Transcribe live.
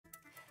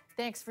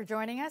Thanks for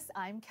joining us.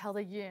 I'm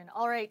Kelly Yoon.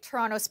 All right,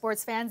 Toronto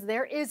sports fans,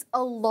 there is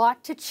a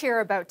lot to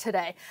cheer about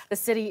today. The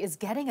city is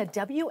getting a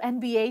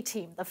WNBA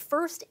team, the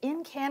first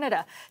in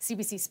Canada.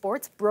 CBC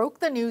Sports broke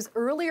the news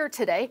earlier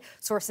today.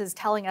 Sources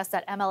telling us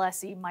that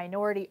MLSE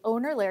minority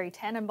owner Larry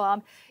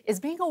Tannenbaum is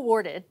being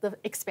awarded the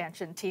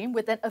expansion team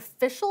with an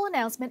official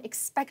announcement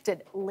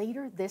expected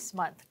later this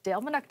month.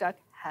 Dale Manukduk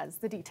has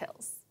the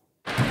details.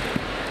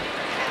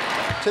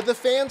 To the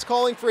fans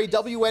calling for a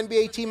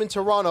WNBA team in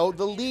Toronto,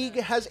 the league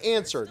has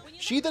answered.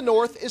 She the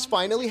North is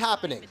finally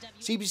happening.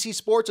 CBC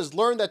Sports has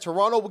learned that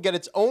Toronto will get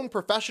its own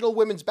professional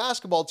women's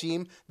basketball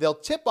team. They'll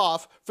tip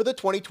off for the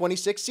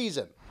 2026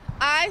 season.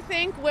 I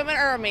think women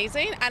are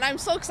amazing, and I'm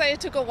so excited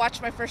to go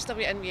watch my first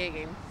WNBA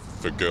game.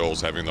 For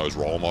girls, having those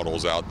role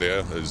models out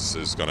there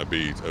is going to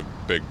be a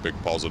big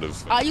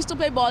positive. I used to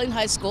play ball in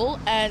high school,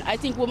 and I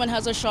think women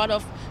has a shot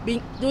of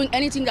doing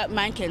anything that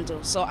man can do.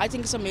 So I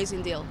think it's an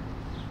amazing deal.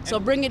 So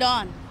bring it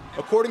on.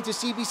 According to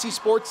CBC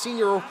Sports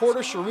senior reporter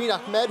Shireen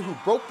Ahmed, who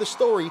broke the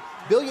story,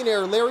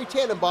 billionaire Larry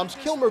Tannenbaum's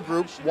Kilmer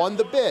Group won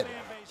the bid.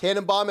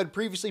 Tannenbaum had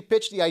previously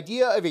pitched the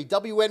idea of a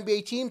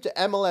WNBA team to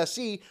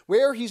MLSE,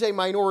 where he's a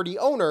minority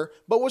owner,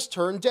 but was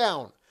turned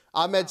down.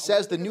 Ahmed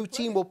says the new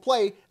team will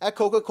play at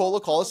Coca-Cola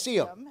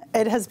Coliseum.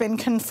 It has been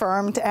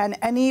confirmed, and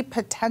any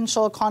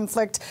potential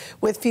conflict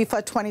with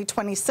FIFA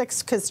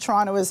 2026, because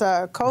Toronto is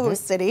a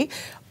co-host city,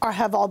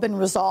 have all been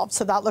resolved.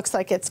 So that looks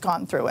like it's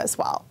gone through as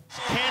well.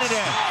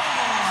 Canada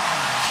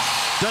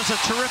does a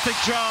terrific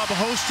job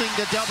hosting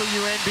the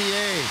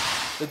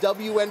WNBA. The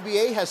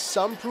WNBA has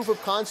some proof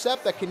of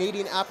concept that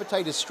Canadian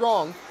appetite is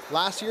strong.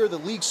 Last year, the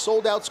league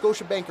sold out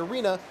Scotiabank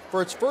Arena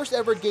for its first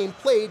ever game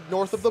played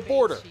north of the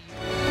border.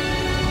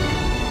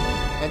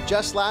 And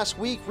just last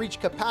week reached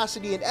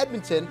capacity in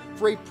Edmonton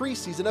for a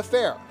preseason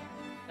affair.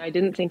 I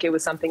didn't think it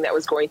was something that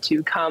was going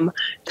to come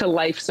to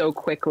life so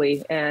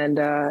quickly. And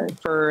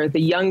for the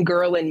young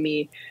girl in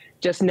me,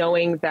 just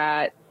knowing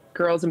that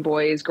girls and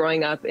boys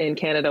growing up in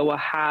Canada will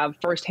have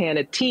firsthand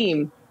a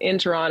team in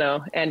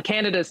Toronto, and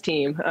Canada's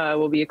team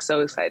will be so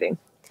exciting.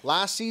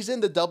 Last season,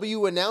 the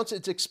W announced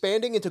it's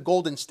expanding into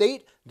Golden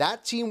State.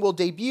 That team will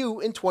debut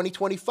in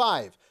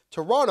 2025.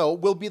 Toronto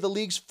will be the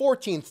league's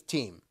 14th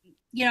team.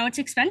 You know, it's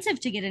expensive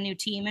to get a new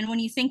team. And when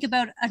you think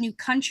about a new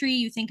country,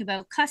 you think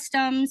about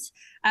customs,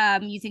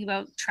 you think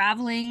about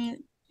traveling,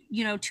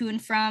 you know, to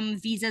and from,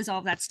 visas, all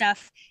of that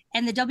stuff.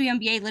 And the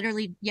WNBA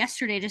literally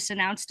yesterday just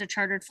announced a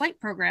chartered flight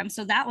program.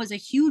 So that was a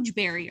huge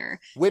barrier.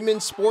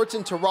 Women's sports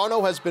in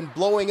Toronto has been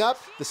blowing up.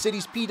 The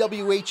city's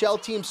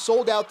PWHL team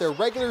sold out their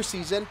regular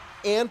season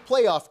and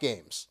playoff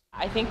games.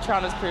 I think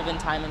Toronto's proven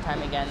time and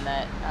time again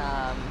that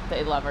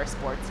they love our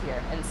sports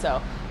here. And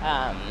so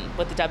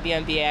with the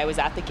WNBA, I was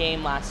at the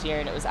game last year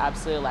and it was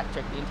absolutely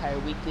electric the entire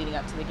week leading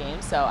up to the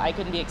game. So I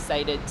couldn't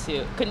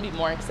be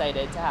more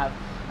excited to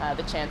have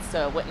the chance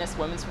to witness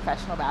women's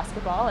professional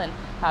basketball and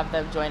have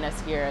them join us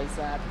here as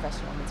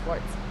professional women's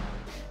sports.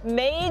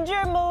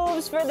 Major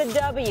moves for the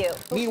W.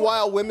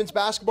 Meanwhile, women's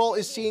basketball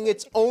is seeing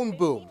its own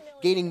boom,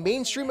 gaining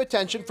mainstream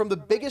attention from the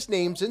biggest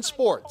names in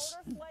sports.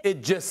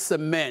 It just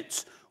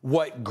cements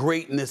what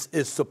greatness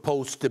is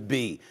supposed to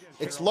be.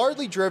 It's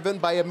largely driven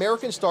by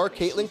American star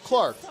Caitlin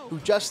Clark, who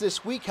just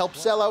this week helped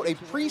sell out a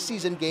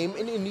preseason game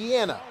in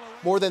Indiana.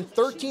 More than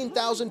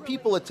 13,000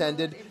 people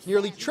attended,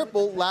 nearly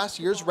triple last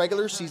year's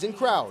regular season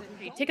crowd.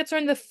 Tickets are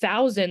in the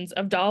thousands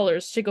of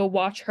dollars to go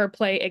watch her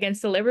play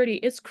against the Liberty.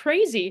 It's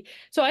crazy.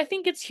 So I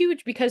think it's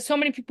huge because so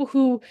many people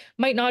who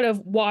might not have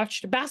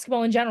watched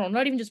basketball in general,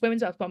 not even just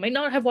women's basketball, might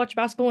not have watched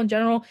basketball in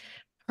general,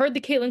 heard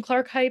the Caitlin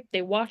Clark hype.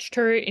 They watched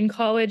her in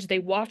college. They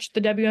watched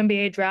the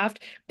WNBA draft.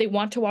 They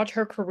want to watch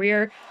her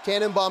career.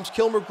 Tannenbaum's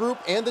Kilmer Group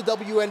and the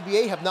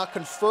WNBA have not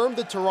confirmed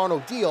the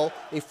Toronto deal.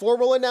 A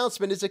formal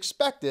announcement is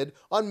expected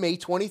on May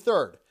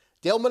 23rd.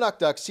 Dale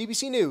Manukduk,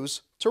 CBC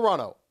News,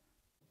 Toronto.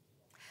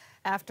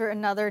 After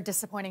another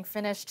disappointing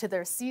finish to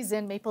their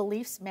season, Maple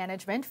Leafs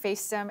management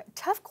faced some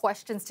tough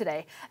questions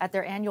today at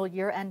their annual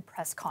year-end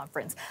press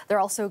conference. They're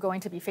also going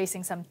to be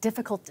facing some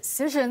difficult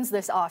decisions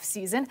this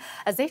offseason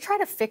as they try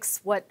to fix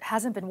what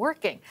hasn't been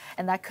working.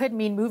 And that could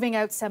mean moving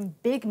out some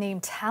big-name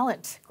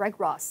talent. Greg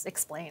Ross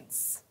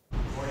explains.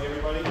 Good morning,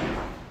 everybody.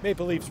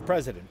 Maple Leafs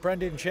president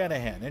Brendan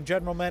Shanahan and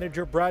general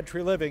manager Brad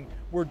Treliving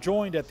were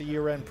joined at the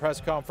year-end press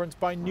conference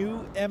by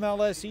new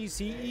MLSE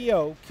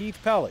CEO Keith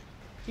Pelly.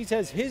 He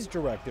says his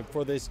directive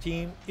for this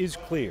team is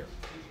clear.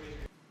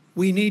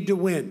 We need to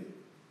win.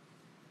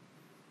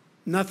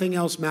 Nothing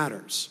else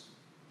matters.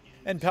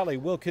 And Pelly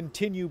will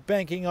continue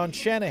banking on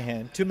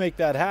Shanahan to make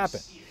that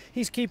happen.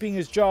 He's keeping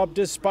his job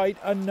despite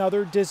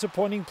another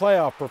disappointing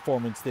playoff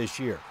performance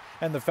this year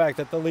and the fact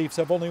that the Leafs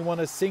have only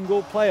won a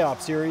single playoff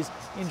series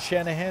in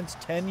Shanahan's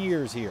 10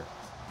 years here.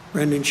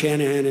 Brendan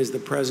Shanahan is the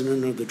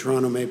president of the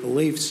Toronto Maple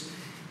Leafs.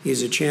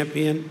 He's a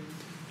champion.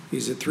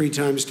 He's a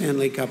three-time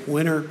Stanley Cup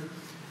winner.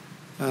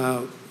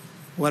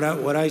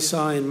 What I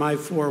saw in my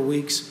 4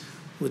 weeks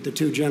with the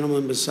two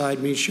gentlemen beside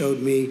me showed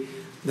me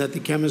that the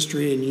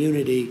chemistry and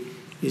unity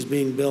is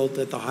being built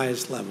at the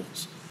highest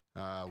levels.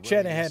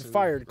 Shanahan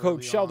fired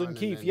coach Sheldon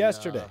Keefe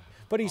yesterday.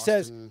 But he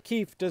says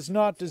Keefe does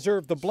not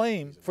deserve the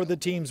blame for the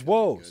team's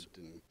woes.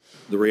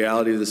 The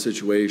reality of the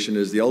situation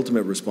is the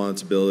ultimate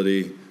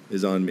responsibility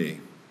is on me.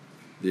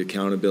 The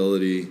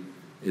accountability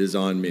is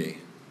on me.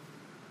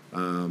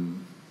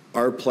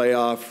 Our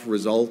playoff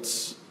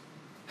results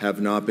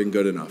have not been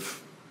good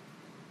enough.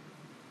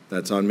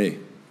 That's on me.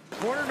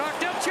 Corner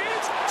knocked out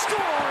chance,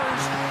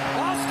 scores!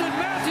 Austin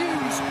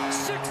Matthews,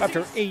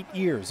 After 8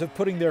 years of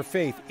putting their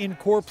faith in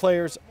core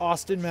players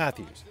Austin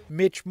Matthews,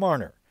 Mitch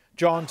Marner,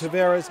 John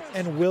Tavares,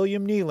 and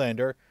William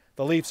Nylander,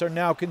 the Leafs are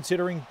now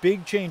considering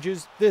big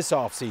changes this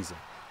offseason.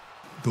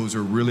 Those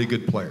are really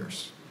good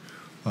players.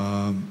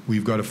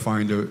 We've got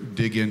to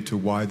dig into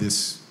why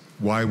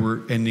we're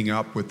ending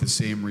up with the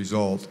same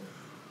result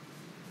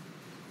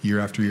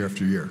year after year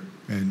after year,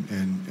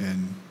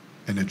 and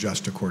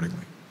adjust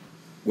accordingly.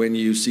 When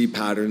you see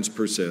patterns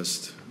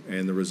persist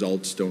and the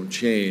results don't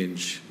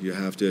change, you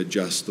have to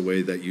adjust the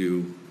way that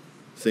you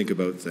think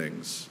about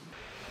things.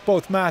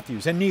 Both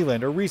Matthews and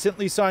Nylander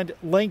recently signed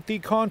lengthy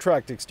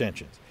contract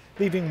extensions,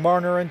 leaving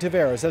Marner and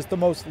Tavares as the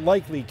most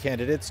likely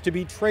candidates to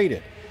be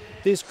traded.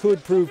 This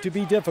could prove to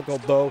be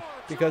difficult, though,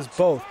 because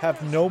both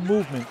have no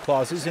movement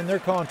clauses in their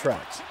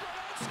contracts.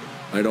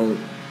 I don't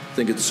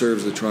think it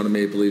serves the Toronto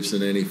Maple Leafs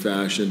in any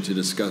fashion to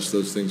discuss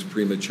those things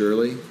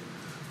prematurely,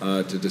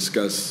 to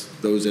discuss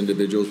those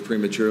individuals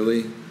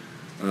prematurely.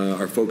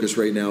 Our focus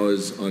right now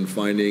is on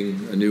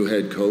finding a new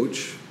head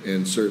coach,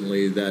 and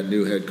certainly that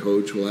new head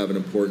coach will have an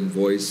important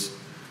voice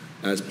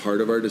as part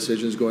of our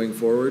decisions going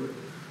forward.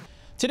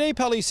 Today,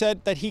 Pelly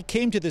said that he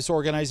came to this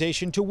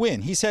organization to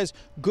win. He says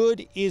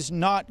good is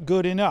not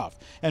good enough.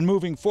 And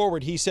moving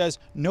forward, he says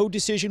no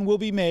decision will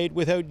be made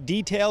without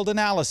detailed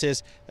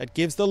analysis that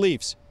gives the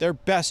Leafs their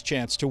best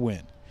chance to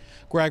win.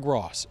 Greg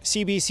Ross,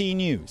 CBC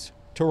News,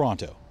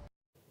 Toronto.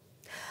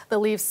 The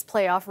Leafs'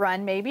 playoff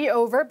run may be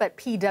over, but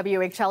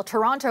PWHL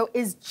Toronto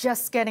is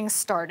just getting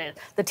started.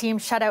 The team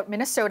shut out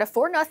Minnesota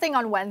 4-0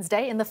 on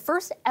Wednesday in the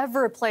first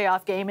ever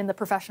playoff game in the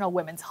Professional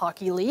Women's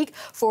Hockey League.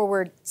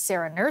 Forward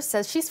Sarah Nurse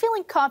says she's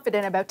feeling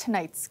confident about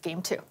tonight's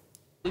game too.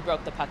 We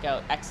broke the puck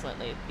out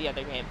excellently the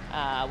other game.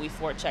 We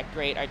forechecked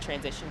great, our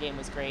transition game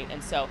was great,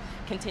 and so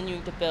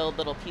continuing to build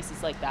little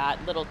pieces like that,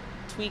 little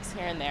tweaks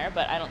here and there,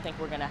 but I don't think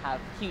we're going to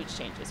have huge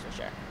changes for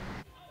sure.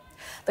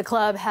 The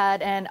club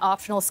had an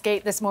optional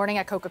skate this morning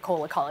at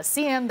Coca-Cola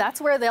Coliseum. That's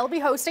where they'll be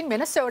hosting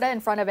Minnesota in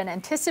front of an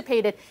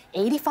anticipated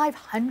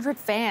 8,500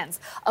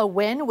 fans. A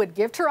win would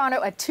give Toronto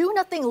a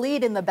 2-0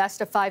 lead in the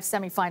best-of-5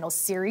 semifinals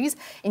series.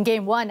 In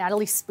Game 1,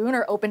 Natalie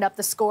Spooner opened up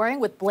the scoring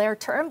with Blair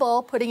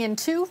Turnbull putting in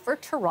 2 for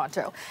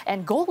Toronto.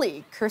 And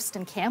goalie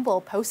Kirsten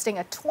Campbell posting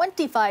a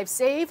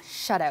 25-save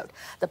shutout.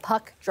 The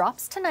puck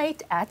drops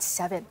tonight at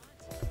 7.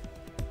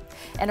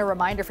 And a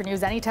reminder for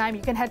news anytime,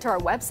 you can head to our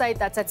website.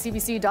 That's at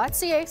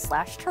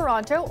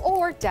cbc.ca/Toronto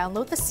or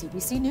download the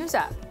CBC News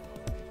app.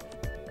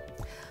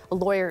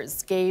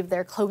 Lawyers gave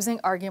their closing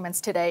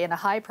arguments today in a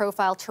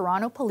high-profile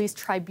Toronto police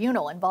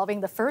tribunal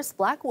involving the first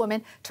Black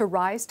woman to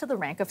rise to the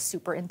rank of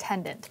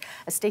superintendent.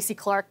 Stacey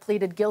Clark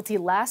pleaded guilty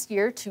last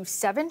year to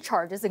 7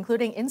 charges,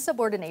 including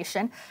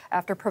insubordination,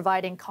 after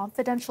providing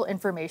confidential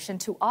information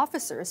to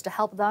officers to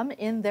help them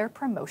in their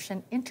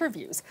promotion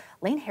interviews.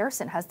 Lane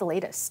Harrison has the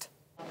latest.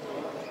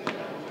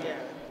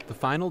 The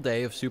final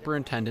day of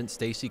Superintendent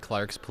Stacey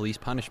Clark's police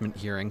punishment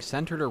hearing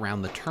centered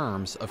around the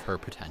terms of her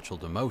potential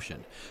demotion.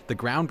 The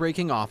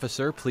groundbreaking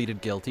officer pleaded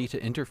guilty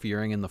to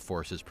interfering in the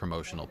force's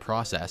promotional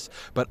process,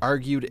 but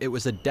argued it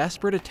was a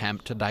desperate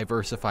attempt to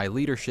diversify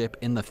leadership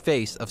in the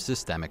face of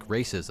systemic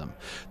racism.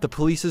 The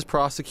police's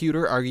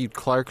prosecutor argued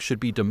Clark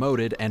should be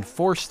demoted and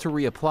forced to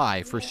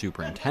reapply for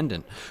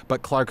superintendent,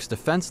 but Clark's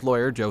defense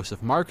lawyer Joseph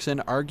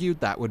Markson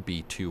argued that would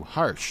be too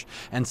harsh,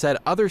 and said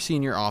other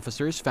senior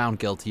officers found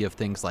guilty of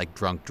things like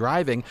drunk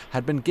driving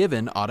had been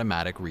given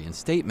automatic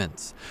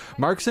reinstatements.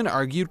 Markson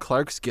argued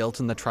Clark's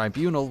guilt in the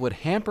tribunal would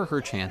hamper her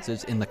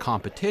chances in the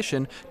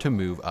competition to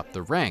move up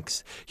the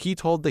ranks. He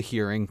told the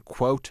hearing,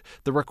 quote,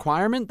 "The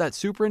requirement that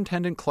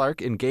Superintendent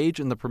Clark engage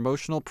in the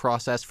promotional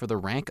process for the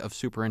rank of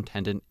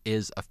superintendent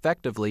is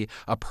effectively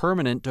a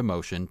permanent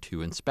demotion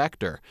to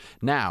inspector.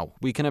 Now,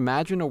 we can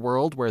imagine a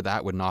world where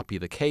that would not be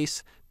the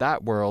case.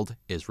 That world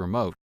is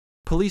remote."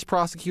 Police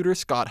prosecutor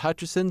Scott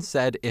Hutchison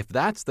said if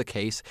that's the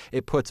case,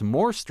 it puts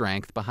more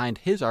strength behind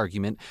his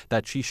argument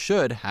that she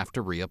should have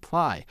to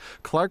reapply.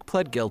 Clark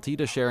pled guilty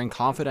to sharing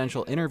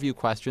confidential interview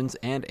questions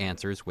and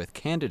answers with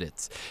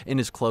candidates. In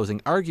his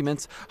closing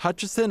arguments,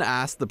 Hutchison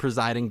asked the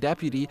presiding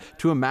deputy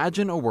to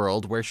imagine a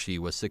world where she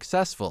was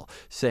successful,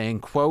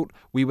 saying, quote,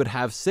 "We would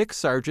have 6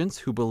 sergeants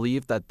who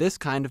believed that this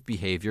kind of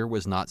behavior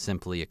was not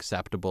simply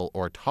acceptable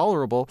or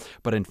tolerable,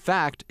 but in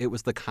fact, it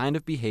was the kind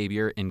of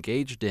behavior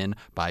engaged in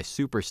by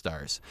superstars."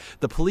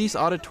 The police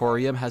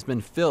auditorium has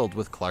been filled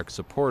with Clark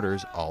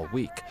supporters all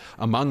week.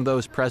 Among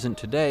those present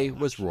today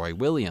was Roy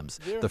Williams,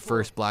 the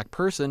first Black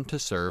person to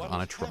serve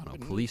on a Toronto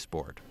police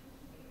board.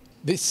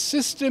 The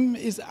system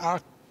is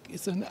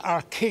an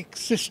archaic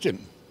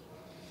system.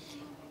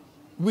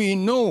 We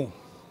know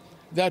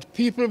that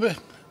people with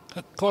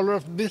the color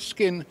of this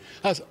skin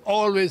has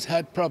always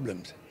had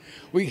problems.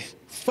 We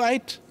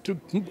fight to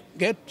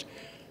get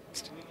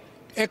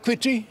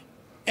equity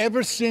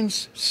ever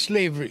since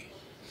slavery,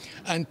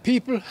 and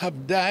people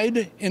have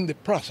died in the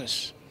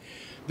process.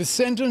 The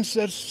sentence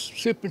that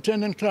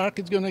Superintendent Clark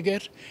is going to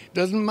get,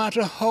 doesn't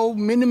matter how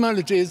minimal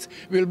it is,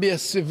 will be a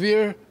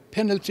severe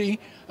penalty,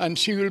 and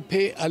she will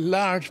pay a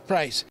large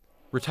price.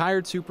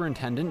 Retired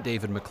Superintendent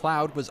David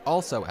McLeod was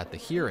also at the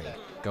hearing.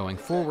 Going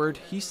forward,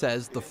 he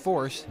says the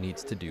force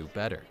needs to do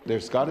better.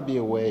 There's got to be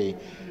a way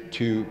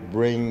to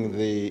bring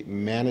the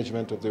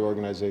management of the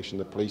organization,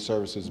 the Police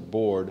Services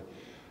Board,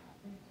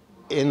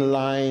 in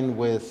line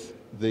with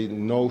the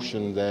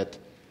notion that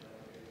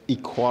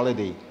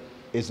equality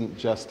isn't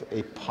just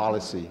a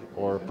policy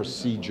or a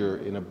procedure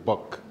in a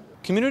book.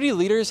 Community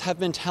leaders have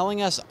been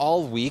telling us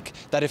all week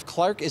that if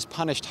Clark is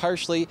punished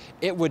harshly,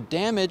 it would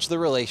damage the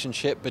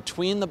relationship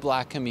between the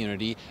Black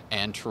community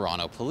and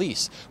Toronto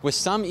police, with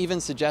some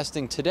even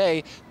suggesting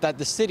today that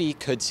the city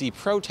could see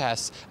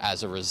protests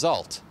as a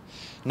result.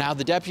 Now,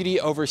 the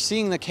deputy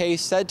overseeing the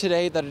case said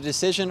today that a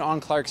decision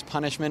on Clark's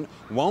punishment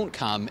won't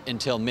come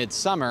until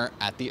midsummer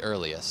at the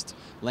earliest.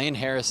 Lane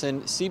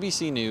Harrison,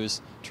 CBC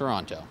News,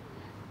 Toronto.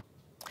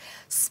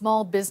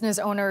 Small business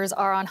owners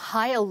are on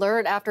high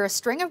alert after a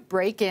string of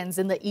break-ins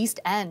in the East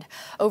End.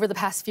 Over the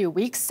past few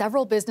weeks,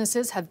 several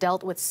businesses have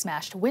dealt with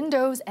smashed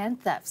windows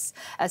and thefts.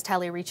 As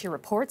Talia Ricci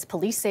reports,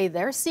 police say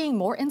they're seeing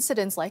more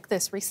incidents like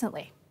this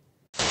recently.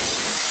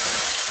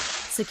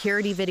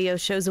 Security video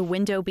shows a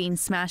window being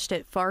smashed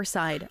at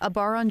Farside, a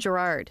bar on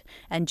Gerrard.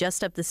 And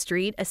just up the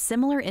street, a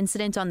similar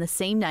incident on the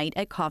same night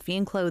at Coffee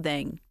and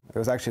Clothing. It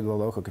was actually the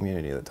local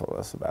community that told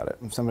us about it.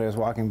 Somebody was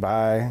walking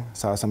by,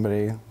 saw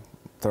somebody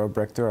throw a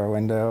brick through our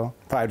window.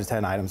 5 to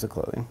 10 items of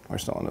clothing were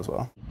stolen as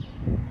well.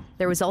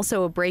 There was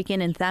also a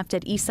break-in and theft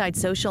at Eastside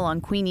Social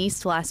on Queen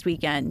East last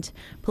weekend.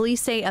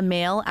 Police say a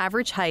male,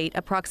 average height,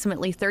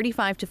 approximately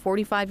 35 to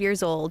 45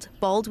 years old,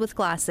 bald with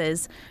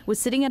glasses, was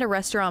sitting at a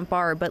restaurant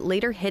bar but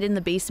later hid in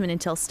the basement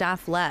until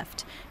staff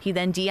left. He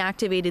then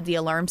deactivated the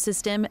alarm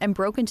system and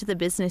broke into the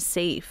business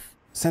safe.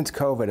 Since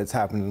COVID, it's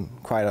happened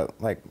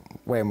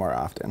way more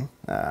often.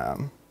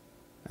 And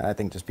I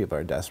think just people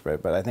are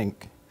desperate, but I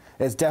think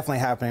it's definitely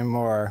happening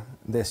more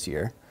this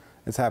year.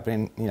 It's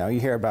happening, you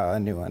hear about a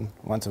new one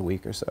once a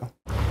week or so.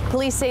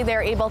 Police say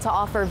they're able to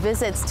offer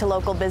visits to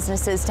local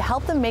businesses to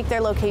help them make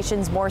their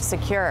locations more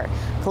secure.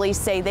 Police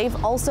say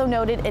they've also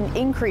noted an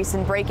increase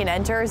in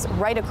break-and-enters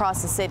right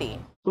across the city.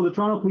 So the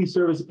Toronto Police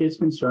Service is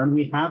concerned.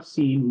 We have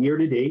seen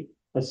year-to-date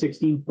a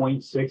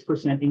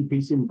 16.6%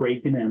 increase in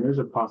break-and-enters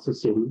across the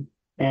city.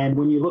 And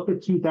when you look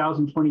at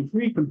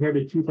 2023 compared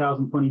to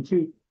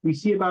 2022, we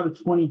see about a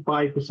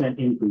 25%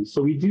 increase.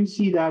 So we do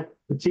see that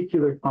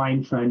particular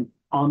crime trend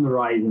on the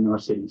rise in our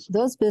cities.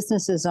 Those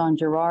businesses on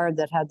Gerrard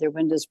that had their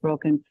windows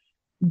broken,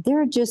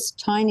 they're just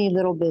tiny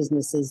little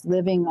businesses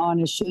living on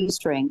a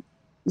shoestring.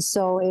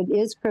 So it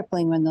is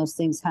crippling when those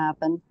things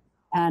happen.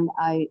 And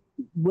I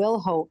will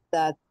hope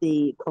that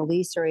the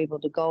police are able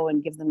to go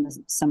and give them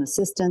some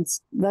assistance.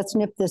 Let's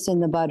nip this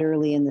in the bud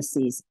early in the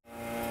season.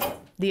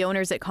 The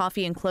owners at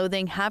Coffee and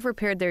Clothing have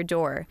repaired their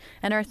door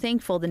and are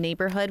thankful the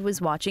neighborhood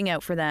was watching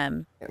out for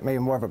them. Maybe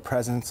more of a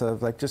presence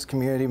of just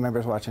community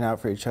members watching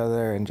out for each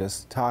other and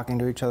just talking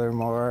to each other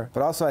more.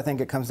 But also I think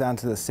it comes down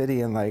to the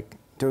city and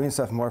doing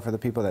stuff more for the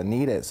people that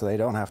need it so they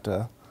don't have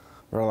to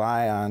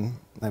rely on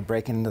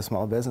breaking into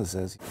small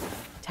businesses.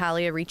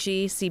 Talia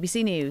Ricci,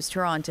 CBC News,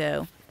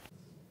 Toronto.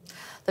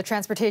 The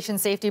Transportation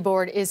Safety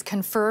Board is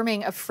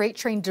confirming a freight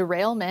train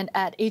derailment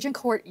at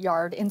Agincourt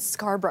Yard in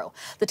Scarborough.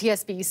 The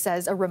TSB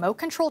says a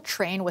remote-controlled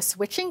train was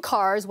switching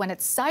cars when it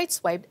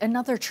sideswiped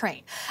another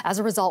train. As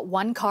a result,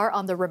 one car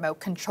on the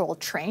remote-controlled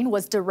train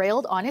was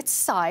derailed on its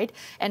side,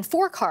 and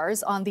 4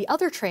 cars on the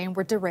other train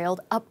were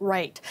derailed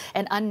upright.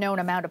 An unknown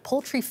amount of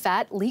poultry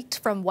fat leaked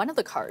from one of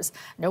the cars.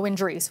 No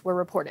injuries were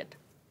reported.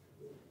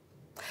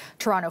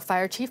 Toronto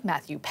Fire Chief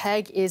Matthew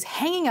Pegg is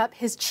hanging up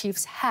his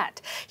chief's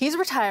hat. He's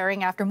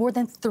retiring after more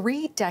than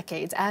 3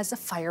 decades as a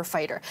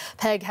firefighter.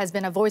 Pegg has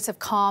been a voice of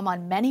calm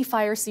on many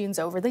fire scenes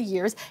over the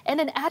years and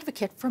an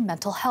advocate for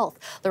mental health.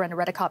 Lorena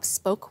Redekop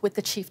spoke with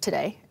the chief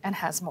today and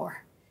has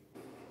more.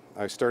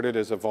 I started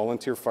as a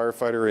volunteer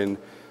firefighter in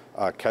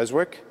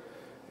Keswick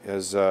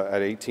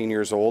at 18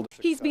 years old.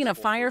 He's been a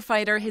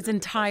firefighter his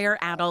entire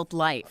adult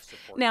life.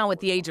 Now, at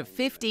the age of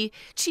 50,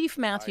 Chief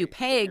Matthew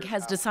Pegg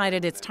has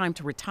decided it's time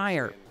to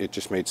retire. It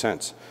just made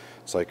sense.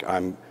 It's like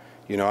I'm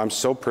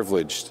so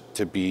privileged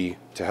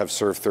to have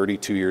served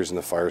 32 years in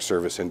the fire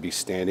service and be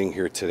standing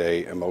here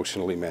today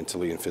emotionally,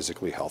 mentally, and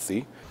physically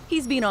healthy.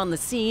 He's been on the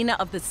scene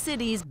of the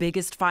city's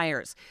biggest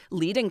fires,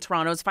 leading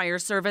Toronto's fire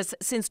service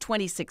since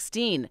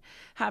 2016,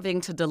 having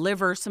to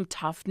deliver some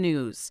tough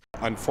news.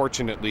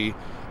 Unfortunately,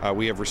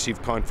 we have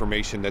received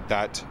confirmation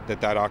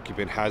that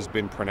occupant has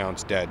been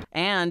pronounced dead.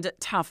 And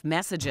tough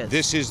messages.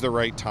 This is the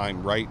right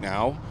time right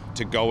now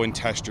to go and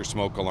test your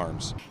smoke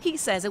alarms. He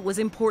says it was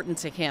important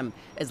to him,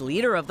 as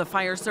leader of the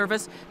fire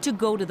service, to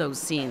go to those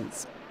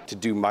scenes. To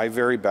do my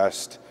very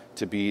best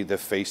to be the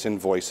face and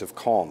voice of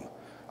calm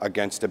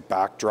against a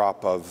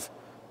backdrop of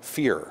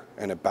fear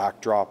and a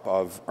backdrop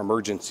of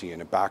emergency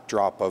and a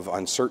backdrop of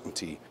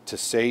uncertainty, to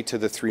say to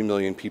the 3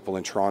 million people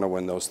in Toronto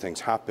when those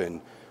things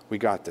happen, we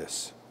got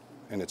this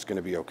and it's going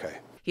to be okay.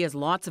 He has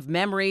lots of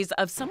memories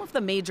of some of the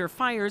major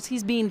fires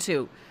he's been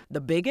to. The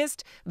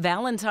biggest,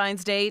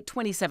 Valentine's Day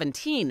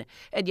 2017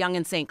 at Yonge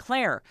and St.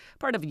 Clair.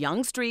 Part of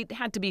Yonge Street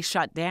had to be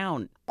shut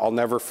down. I'll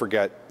never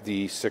forget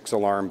the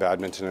 6-alarm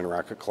badminton and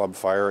racquet club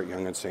fire at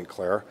Yonge and St.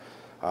 Clair.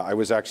 I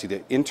was actually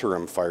the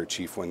interim fire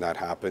chief when that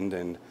happened,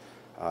 and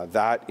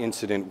that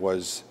incident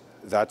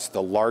that's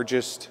the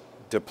largest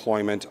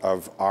deployment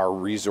of our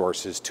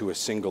resources to a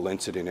single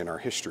incident in our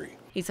history.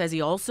 He says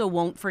he also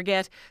won't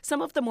forget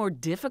some of the more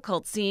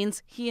difficult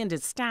scenes he and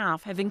his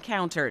staff have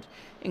encountered,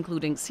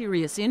 including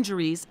serious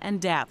injuries and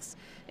deaths.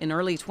 In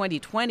early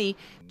 2020,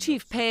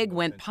 Chief Pegg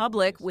went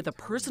public with a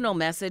personal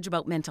message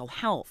about mental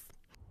health.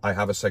 I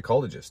have a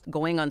psychologist.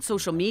 Going on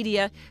social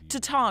media to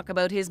talk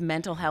about his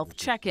mental health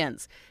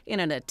check-ins in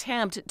an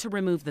attempt to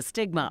remove the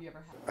stigma.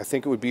 I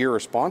think it would be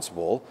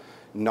irresponsible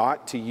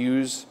not to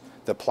use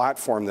the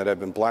platform that I've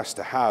been blessed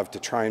to have to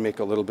try and make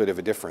a little bit of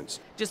a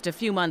difference. Just a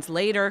few months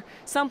later,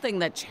 something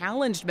that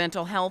challenged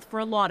mental health for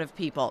a lot of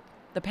people.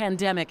 The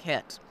pandemic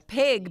hit.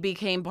 Pegg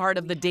became part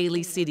of the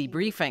daily city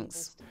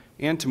briefings.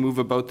 And to move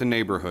about the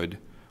neighborhood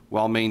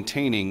while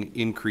maintaining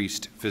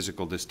increased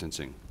physical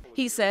distancing.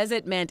 He says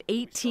it meant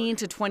 18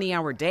 to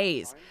 20-hour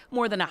days,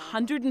 more than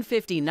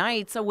 150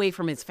 nights away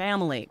from his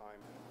family.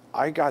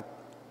 I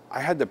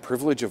had the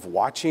privilege of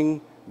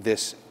watching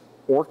this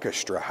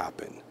orchestra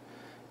happen,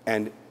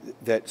 and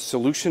that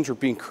solutions were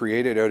being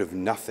created out of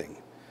nothing.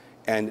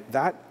 And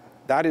that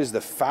is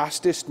the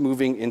fastest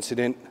moving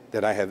incident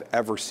that I have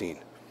ever seen.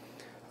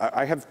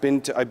 I've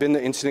been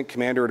the incident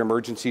commander at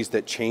emergencies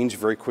that change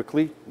very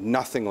quickly,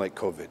 nothing like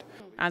COVID.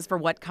 As for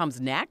what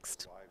comes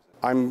next?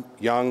 I'm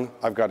young,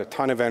 I've got a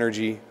ton of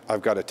energy,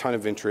 I've got a ton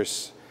of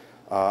interests.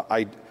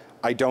 I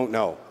don't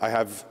know.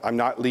 I'm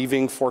not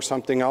leaving for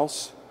something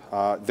else.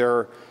 I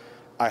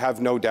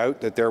have no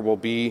doubt that there will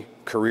be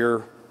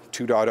career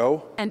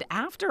 2.0. And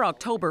after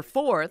October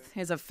 4th,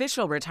 his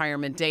official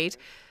retirement date,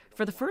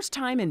 for the first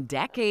time in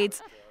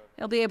decades,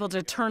 he'll be able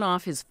to turn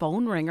off his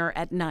phone ringer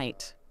at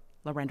night.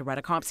 Lorenda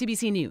Redicomp,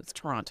 CBC News,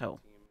 Toronto.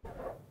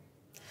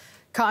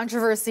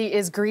 Controversy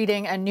is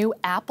greeting a new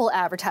Apple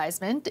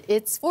advertisement.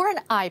 It's for an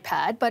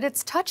iPad, but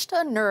it's touched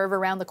a nerve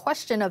around the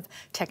question of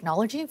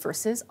technology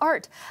versus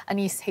art.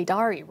 Anis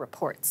Haidari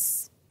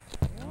reports.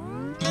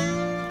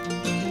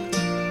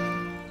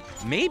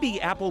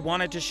 Maybe Apple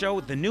wanted to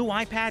show the new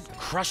iPad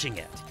crushing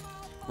it,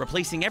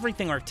 replacing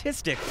everything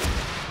artistic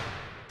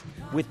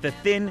with the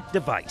thin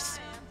device.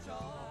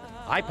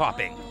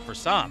 Eye-popping for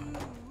some.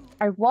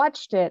 I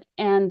watched it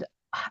and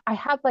I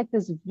had like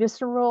this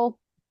visceral,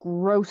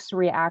 gross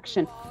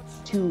reaction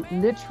to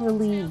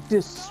literally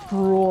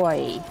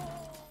destroy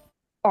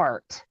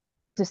art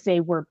to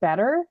say we're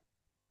better.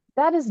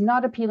 That is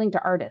not appealing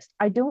to artists.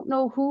 I don't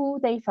know who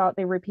they thought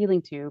they were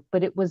appealing to,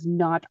 but it was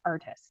not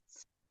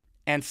artists.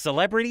 And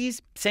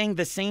celebrities saying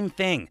the same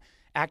thing.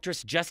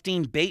 Actress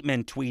Justine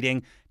Bateman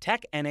tweeting,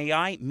 "Tech and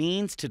AI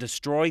means to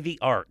destroy the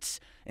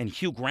arts." And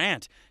Hugh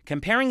Grant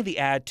comparing the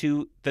ad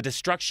to the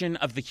destruction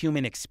of the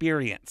human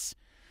experience.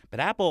 But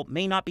Apple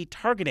may not be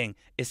targeting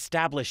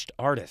established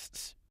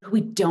artists. Who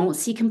we don't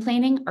see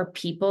complaining are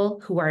people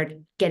who are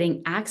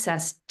getting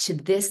access to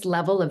this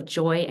level of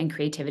joy and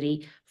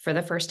creativity for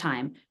the first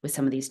time with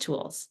some of these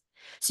tools.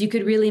 So you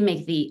could really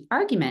make the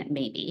argument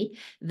maybe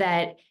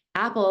that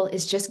Apple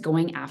is just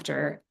going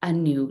after a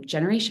new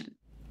generation.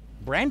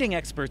 Branding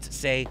experts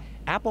say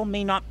Apple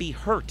may not be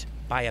hurt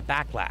by a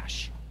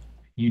backlash.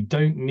 You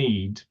don't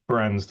need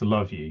brands to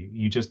love you.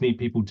 You just need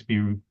people to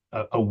be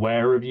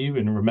aware of you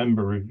and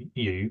remember of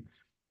you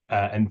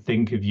and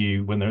think of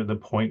you when they're at the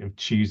point of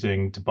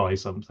choosing to buy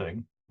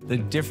something. The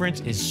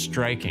difference is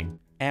striking.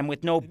 And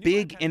with no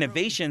big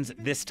innovations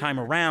this time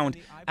around,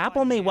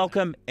 Apple may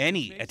welcome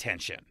any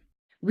attention.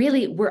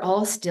 Really, we're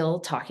all still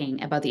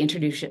talking about the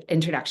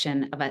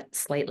introduction of a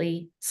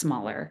slightly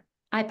smaller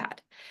iPad.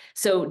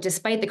 So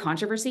despite the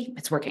controversy,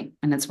 it's working,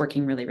 and it's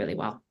working really, really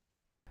well.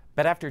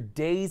 But after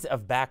days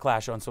of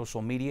backlash on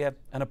social media,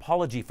 an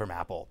apology from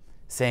Apple,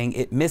 saying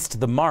it missed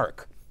the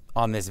mark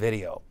on this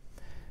video.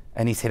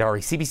 Anis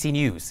Haidari, CBC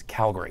News,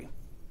 Calgary.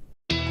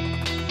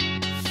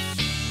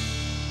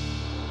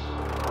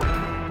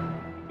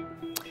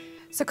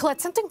 So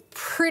Colette, something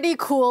pretty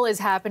cool is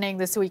happening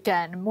this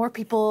weekend. More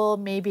people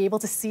may be able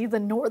to see the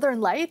northern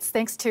lights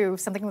thanks to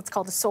something that's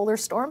called a solar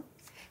storm.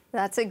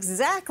 That's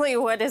exactly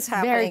what is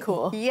happening. Very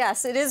cool.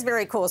 Yes, it is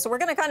very cool. So we're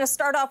going to kind of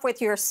start off with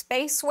your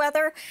space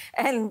weather,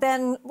 and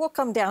then we'll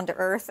come down to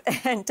Earth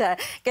and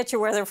get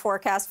your weather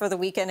forecast for the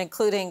weekend,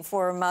 including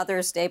for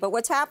Mother's Day. But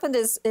what's happened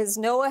is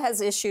NOAA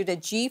has issued a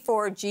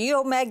G4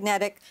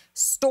 geomagnetic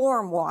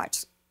storm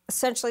watch.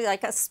 essentially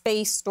like a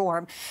space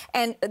storm.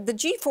 And the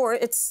G4,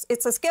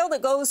 it's a scale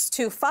that goes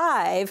to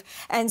 5.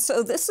 And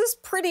so this is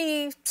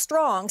pretty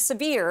strong,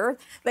 severe.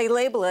 They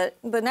label it.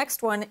 The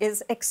next one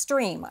is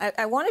extreme.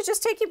 I want to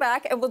just take you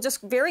back, and we'll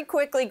just very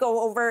quickly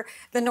go over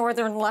the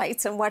northern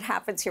lights and what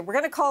happens here. We're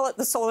going to call it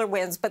the solar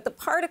winds, but the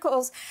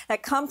particles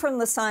that come from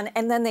the sun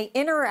and then they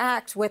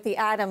interact with the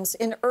atoms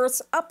in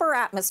Earth's upper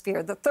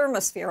atmosphere, the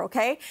thermosphere,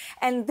 okay?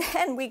 And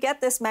then we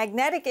get this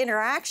magnetic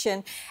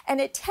interaction, and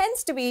it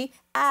tends to be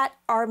at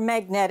our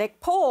magnetic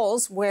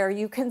poles where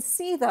you can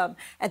see them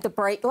at the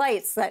bright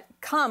lights that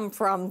come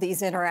from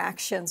these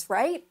interactions,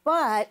 right?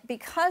 But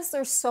because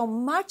there's so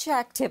much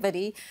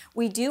activity,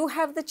 we do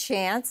have the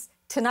chance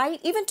tonight,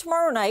 even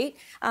tomorrow night,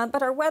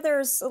 but our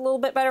weather's a little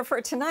bit better for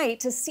tonight,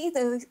 to see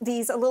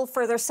these a little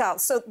further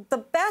south. So the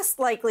best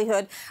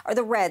likelihood are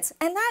the reds,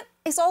 and that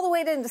is all the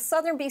way into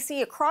southern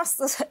BC, across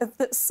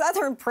the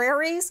southern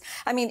prairies,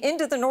 I mean,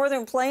 into the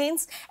northern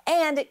plains,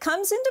 and it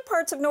comes into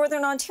parts of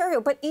northern Ontario.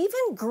 But even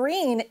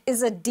green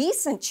is a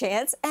decent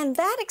chance, and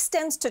that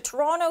extends to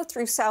Toronto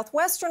through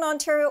southwestern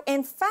Ontario.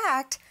 In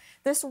fact,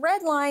 this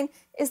red line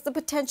is the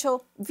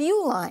potential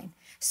view line.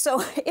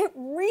 So it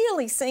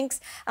really sinks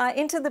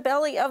into the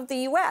belly of the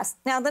U.S.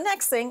 Now, the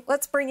next thing,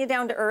 let's bring you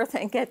down to earth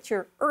and get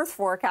your earth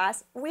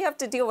forecast. We have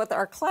to deal with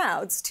our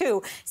clouds,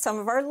 too, some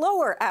of our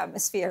lower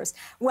atmospheres.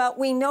 Well,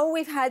 we know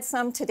we've had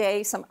some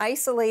today, some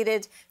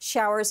isolated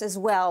showers as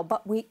well,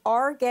 but we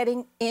are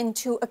getting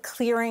into a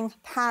clearing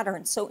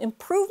pattern. So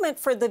improvement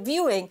for the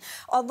viewing,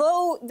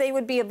 although they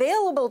would be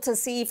available to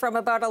see from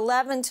about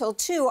 11 till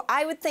 2,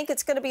 I would think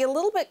it's going to be a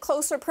little bit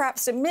closer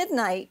perhaps to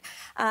midnight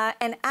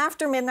and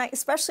after midnight,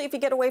 especially if you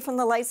get away from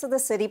the lights of the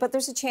city, but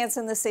there's a chance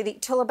in the city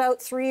till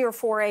about 3 or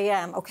 4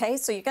 a.m., okay?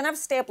 So you're going to have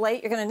to stay up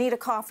late. You're going to need a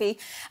coffee,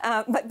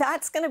 but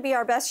that's going to be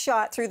our best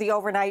shot through the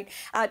overnight.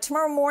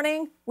 Tomorrow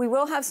morning, we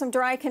will have some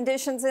dry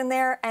conditions in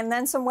there, and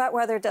then some wet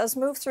weather does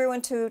move through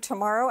into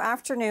tomorrow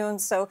afternoon.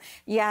 So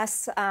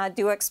yes,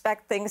 do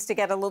expect things to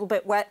get a little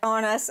bit wet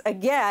on us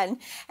again.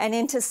 And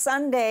into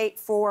Sunday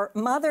for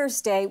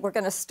Mother's Day, we're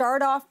going to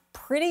start off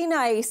pretty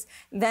nice,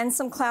 then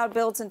some cloud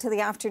builds into the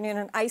afternoon,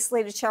 an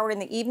isolated shower in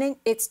the evening.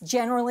 It's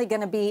generally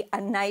going to be a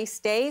nice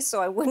day,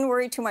 so I wouldn't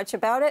worry too much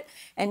about it.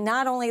 And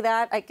not only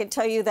that, I can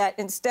tell you that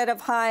instead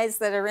of highs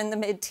that are in the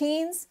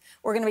mid-teens,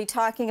 we're going to be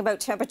talking about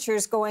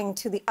temperatures going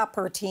to the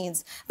upper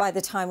teens by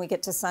the time we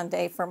get to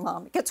Sunday for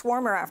Mom. It gets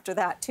warmer after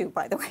that, too,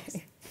 by the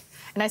way.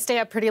 And I stay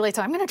up pretty late,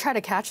 so I'm going to try to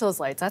catch those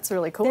lights. That's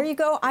really cool. There you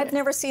go. I've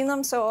never seen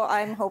them, so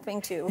I'm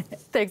hoping to.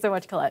 Thanks so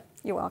much, Colette.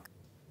 You're welcome.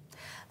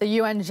 The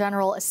UN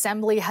General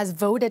Assembly has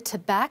voted to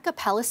back a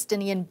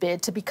Palestinian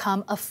bid to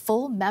become a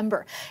full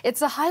member.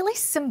 It's a highly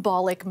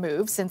symbolic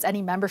move since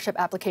any membership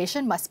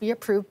application must be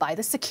approved by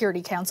the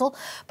Security Council,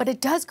 but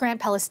it does grant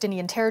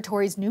Palestinian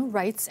territories new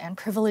rights and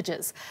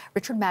privileges.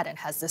 Richard Madden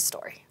has this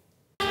story.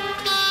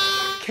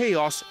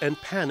 Chaos and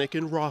panic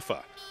in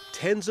Rafah.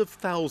 Tens of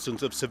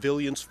thousands of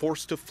civilians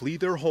forced to flee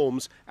their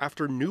homes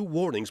after new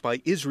warnings by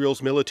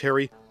Israel's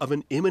military of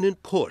an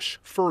imminent push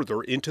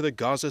further into the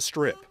Gaza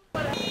Strip.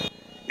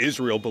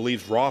 Israel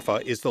believes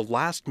Rafah is the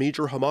last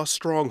major Hamas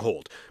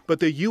stronghold, but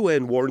the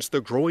UN warns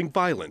the growing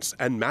violence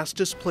and mass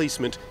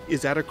displacement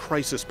is at a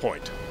crisis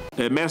point.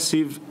 A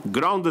massive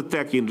ground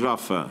attack in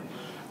Rafah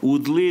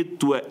would lead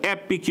to an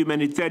epic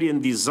humanitarian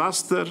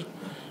disaster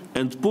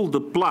and pull the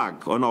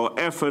plug on our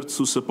efforts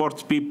to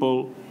support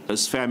people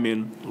as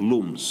famine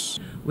looms.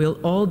 Will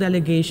all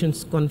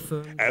delegations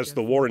confirm? As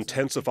the war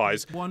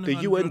intensifies, the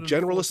UN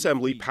General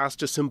Assembly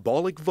passed a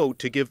symbolic vote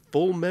to give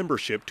full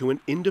membership to an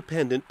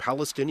independent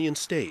Palestinian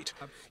state.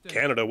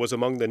 Canada was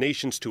among the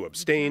nations to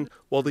abstain,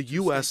 while the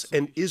US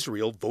and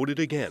Israel voted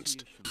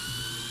against.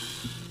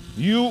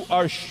 You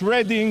are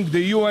shredding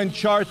the UN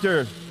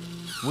Charter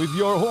with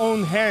your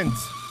own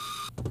hands.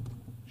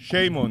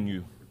 Shame on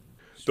you.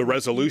 The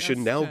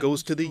resolution now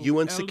goes to the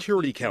UN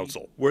Security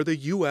Council, where the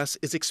U.S.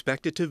 is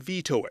expected to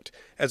veto it,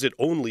 as it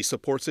only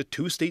supports a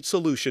two-state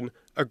solution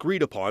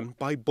agreed upon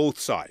by both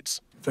sides.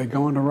 If they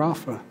go into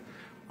Rafah,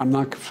 I'm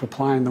not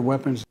supplying the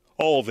weapons.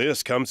 All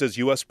this comes as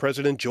U.S.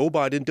 President Joe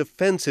Biden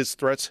defends his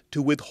threats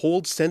to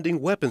withhold sending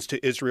weapons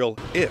to Israel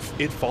if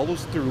it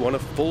follows through on a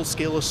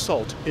full-scale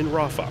assault in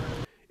Rafah.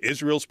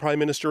 Israel's prime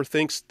minister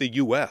thinks the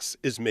U.S.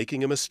 is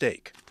making a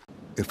mistake.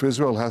 If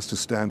Israel has to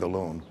stand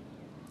alone,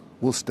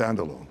 we'll stand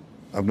alone.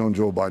 I've known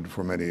Joe Biden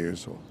for many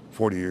years, so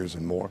 40 years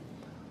and more.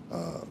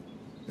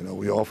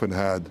 We often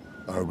had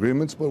our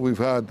agreements, but we've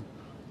had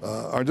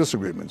our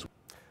disagreements.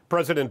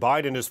 President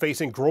Biden is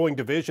facing growing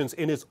divisions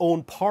in his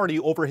own party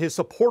over his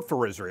support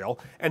for Israel,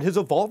 and his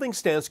evolving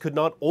stance could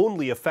not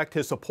only affect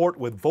his support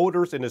with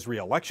voters in his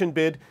re-election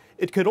bid,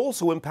 it could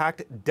also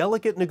impact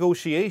delicate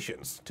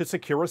negotiations to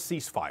secure a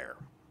ceasefire.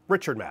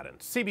 Richard Madden,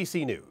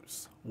 CBC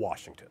News,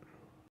 Washington.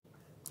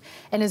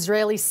 An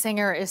Israeli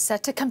singer is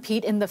set to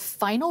compete in the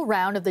final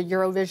round of the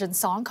Eurovision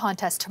Song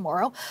Contest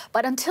tomorrow.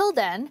 But until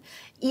then,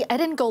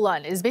 Edin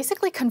Golan is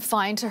basically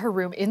confined to her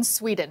room in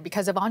Sweden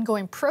because of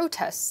ongoing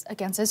protests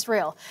against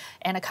Israel.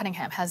 Anna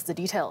Cunningham has the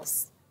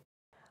details.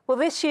 Well,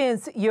 this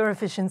year's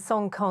Eurovision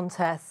Song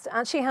Contest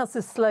actually has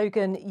the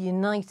slogan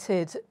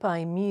United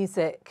by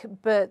Music,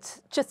 but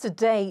just a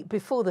day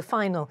before the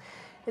final,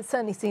 it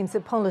certainly seems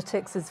that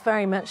politics has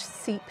very much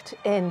seeped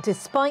in,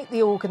 despite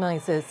the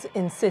organisers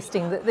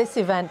insisting that this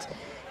event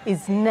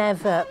is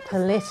never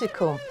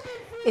political.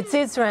 It's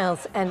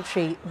Israel's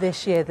entry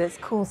this year that's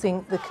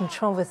causing the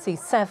controversy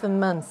 7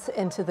 months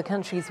into the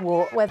country's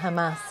war with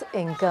Hamas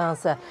in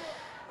Gaza.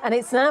 And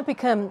it's now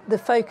become the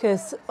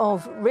focus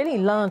of really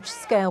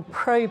large-scale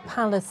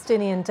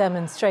pro-Palestinian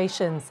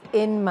demonstrations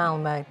in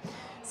Malmö.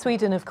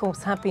 Sweden, of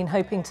course, have been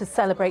hoping to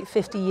celebrate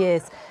 50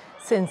 years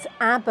since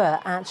ABBA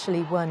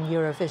actually won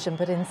Eurovision,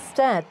 but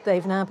instead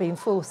they've now been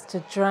forced to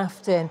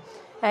draft in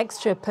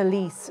extra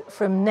police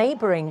from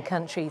neighbouring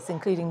countries,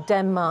 including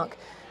Denmark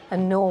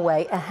and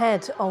Norway,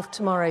 ahead of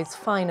tomorrow's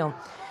final.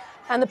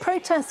 And the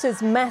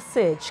protesters'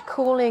 message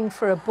calling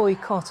for a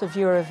boycott of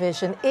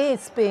Eurovision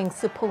is being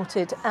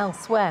supported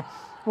elsewhere.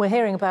 We're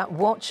hearing about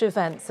watch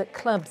events at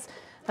clubs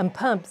and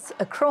pubs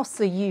across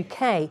the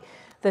UK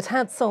that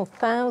had sold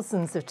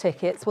thousands of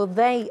tickets. Well,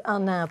 they are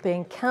now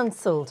being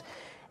cancelled.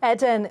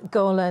 Eden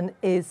Golan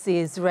is the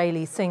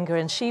Israeli singer,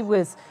 and she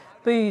was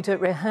booed at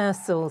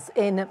rehearsals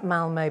in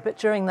Malmö. But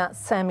during that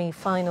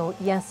semi-final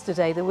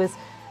yesterday, there was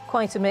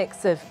quite a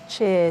mix of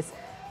cheers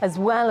as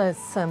well as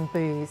some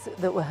boos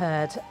that were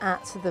heard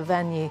at the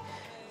venue.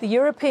 The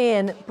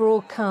European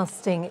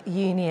Broadcasting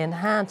Union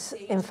had,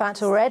 in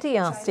fact, already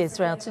asked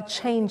Israel to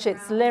change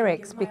its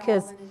lyrics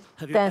because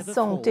their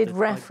song did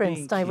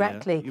reference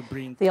directly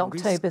the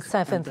October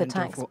 7th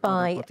attacks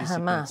by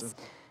Hamas.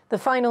 The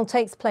final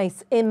takes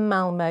place in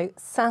Malmö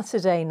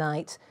Saturday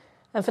night.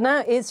 And for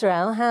now,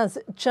 Israel has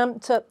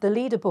jumped up the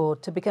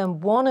leaderboard to become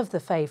one of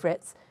the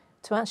favourites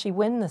to actually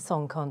win the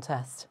song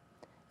contest.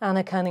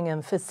 Anna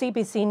Cunningham for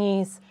CBC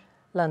News,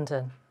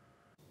 London.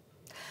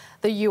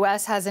 The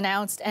U.S. has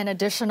announced an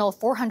additional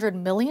 $400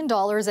 million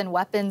in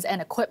weapons and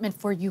equipment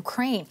for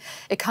Ukraine.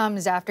 It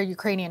comes after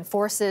Ukrainian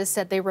forces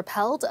said they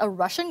repelled a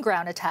Russian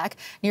ground attack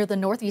near the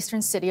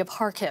northeastern city of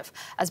Kharkiv.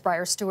 As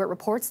Briar Stewart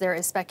reports, there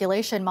is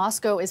speculation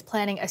Moscow is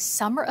planning a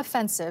summer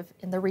offensive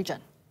in the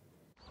region.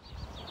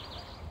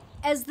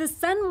 As the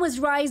sun was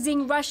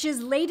rising,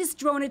 Russia's latest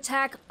drone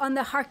attack on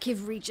the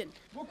Kharkiv region.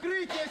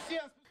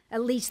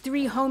 At least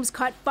 3 homes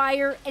caught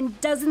fire and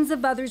dozens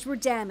of others were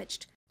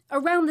damaged.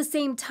 Around the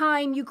same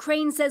time,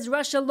 Ukraine says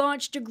Russia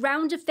launched a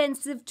ground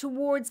offensive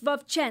towards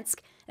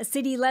Vovchansk, a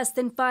city less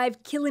than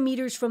 5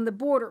 kilometers from the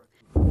border.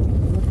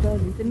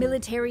 The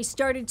military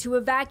started to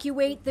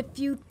evacuate the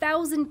few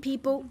thousand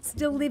people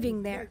still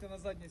living there.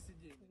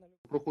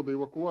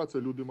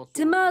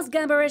 Tamaz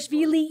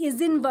Gambarashvili is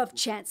in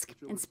Vovchansk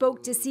and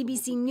spoke to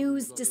CBC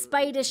News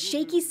despite a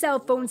shaky cell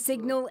phone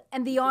signal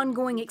and the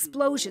ongoing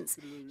explosions.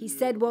 He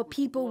said while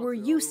people were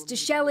used to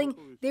shelling,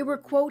 they were,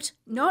 quote,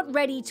 not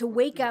ready to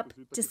wake up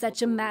to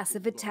such a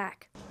massive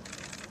attack.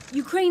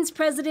 Ukraine's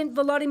President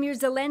Volodymyr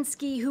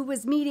Zelensky, who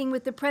was meeting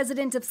with the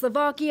president of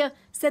Slovakia,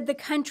 said the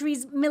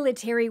country's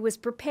military was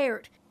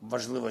prepared.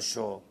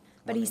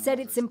 But he said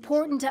it's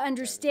important to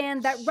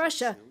understand that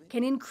Russia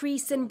can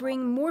increase and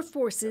bring more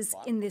forces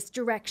in this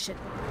direction.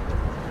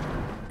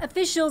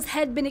 Officials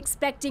had been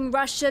expecting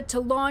Russia to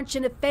launch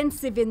an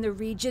offensive in the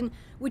region,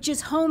 which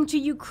is home to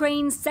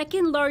Ukraine's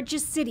second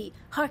largest city,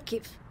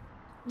 Kharkiv.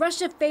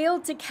 Russia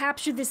failed to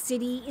capture the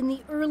city in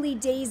the early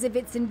days of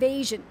its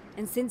invasion,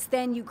 and since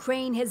then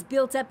Ukraine has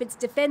built up its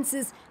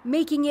defenses,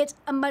 making it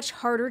a much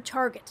harder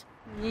target.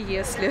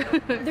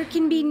 There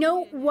can be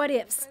no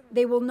what-ifs.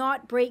 They will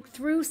not break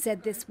through,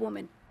 said this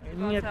woman.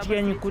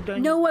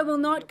 No, I will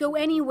not go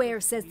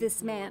anywhere, says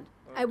this man.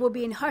 I will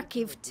be in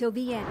Kharkiv till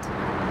the end.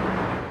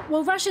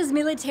 While Russia's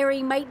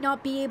military might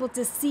not be able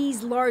to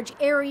seize large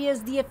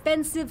areas, the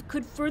offensive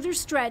could further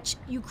stretch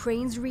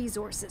Ukraine's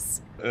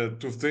resources.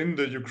 To thin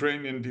the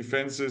Ukrainian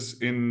defenses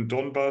in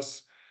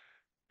Donbas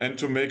and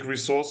to make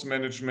resource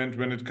management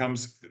when it comes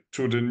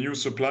to the new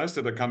supplies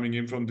that are coming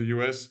in from the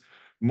US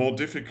more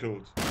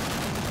difficult.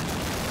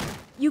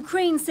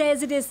 Ukraine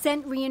says it has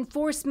sent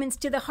reinforcements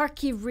to the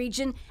Kharkiv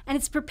region and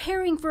it's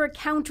preparing for a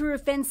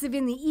counter-offensive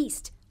in the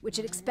east, which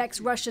it expects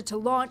Russia to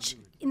launch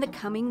in the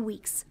coming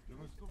weeks.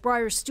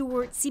 Briar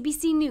Stewart,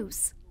 CBC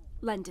News,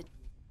 London.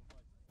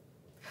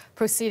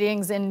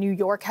 Proceedings in New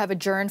York have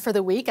adjourned for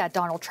the week at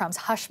Donald Trump's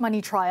hush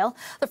money trial.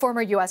 The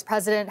former U.S.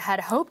 president had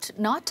hoped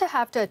not to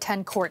have to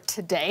attend court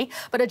today,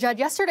 but a judge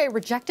yesterday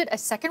rejected a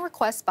second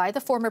request by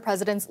the former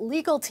president's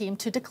legal team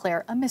to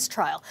declare a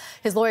mistrial.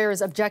 His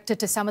lawyers objected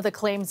to some of the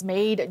claims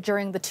made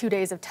during the 2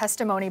 days of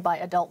testimony by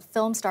adult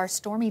film star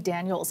Stormy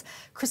Daniels.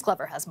 Chris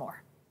Glover has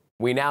more.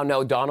 We now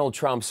know Donald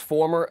Trump's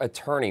former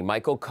attorney,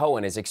 Michael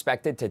Cohen, is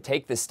expected to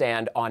take the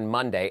stand on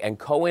Monday, and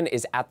Cohen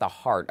is at the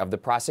heart of the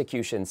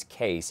prosecution's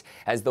case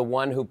as the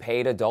one who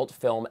paid adult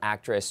film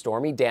actress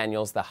Stormy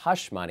Daniels the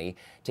hush money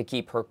to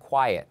keep her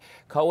quiet.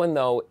 Cohen,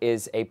 though,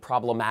 is a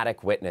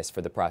problematic witness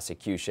for the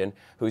prosecution,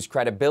 whose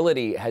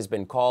credibility has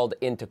been called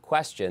into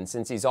question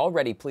since he's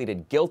already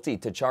pleaded guilty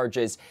to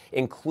charges,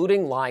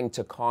 including lying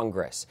to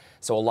Congress.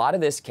 So a lot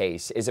of this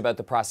case is about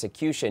the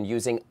prosecution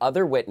using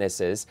other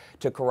witnesses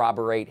to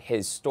corroborate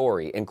his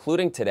story,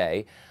 including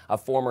today. A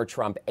former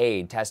Trump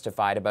aide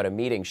testified about a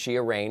meeting she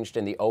arranged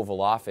in the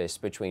Oval Office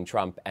between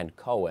Trump and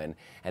Cohen.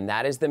 And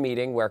that is the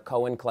meeting where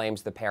Cohen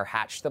claims the pair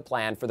hatched the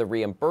plan for the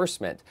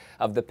reimbursement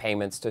of the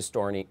payments to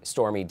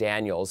Stormy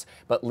Daniels.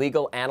 But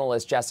legal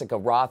analyst Jessica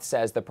Roth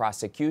says the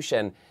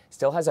prosecution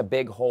still has a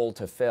big hole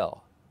to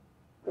fill.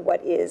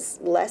 What is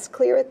less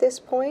clear at this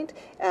point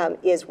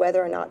is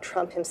whether or not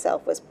Trump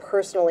himself was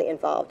personally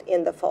involved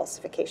in the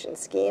falsification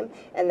scheme,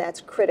 and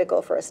that's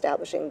critical for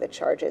establishing the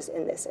charges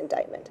in this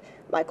indictment.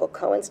 Michael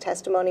Cohen's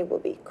testimony will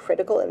be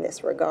critical in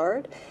this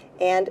regard,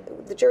 and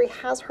the jury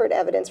has heard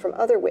evidence from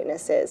other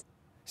witnesses.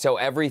 So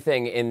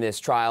everything in this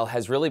trial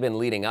has really been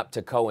leading up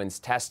to Cohen's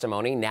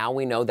testimony. Now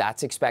we know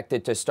that's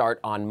expected to start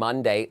on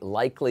Monday,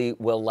 likely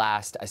will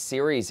last a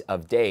series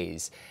of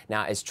days.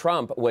 Now, as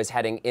Trump was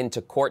heading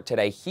into court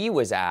today, he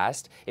was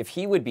asked if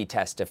he would be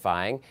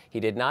testifying. He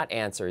did not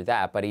answer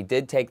that, but he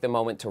did take the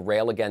moment to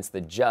rail against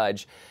the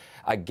judge,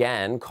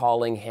 again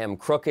calling him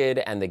crooked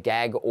and the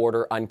gag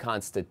order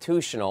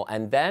unconstitutional.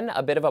 And then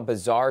a bit of a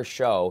bizarre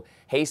show,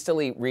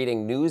 hastily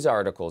reading news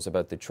articles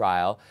about the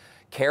trial,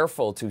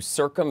 careful to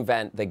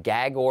circumvent the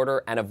gag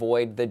order and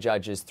avoid the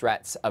judge's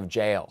threats of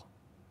jail.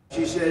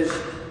 She says,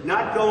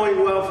 not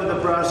going well for the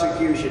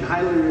prosecution.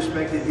 Highly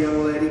respected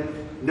young lady,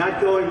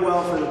 not going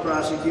well for the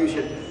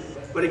prosecution.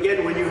 But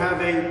again, when you have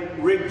a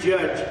rigged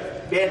judge,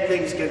 bad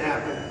things can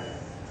happen.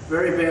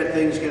 Very bad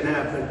things can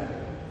happen.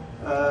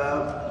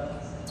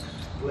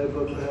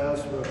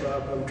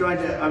 I'm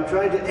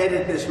trying to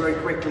edit this very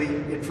quickly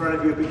in front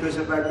of you, because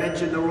if I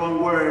mention the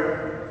wrong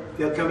word,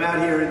 they'll come out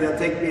here and they'll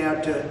take me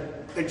out to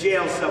a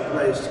jail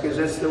someplace, because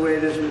that's the way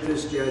it is with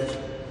this judge.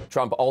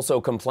 Trump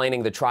also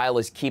complaining the trial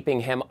is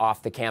keeping him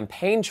off the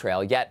campaign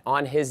trail, yet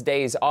on his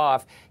days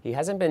off, he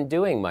hasn't been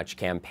doing much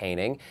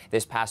campaigning.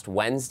 This past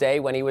Wednesday,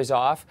 when he was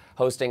off,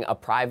 hosting a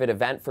private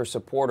event for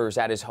supporters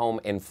at his home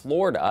in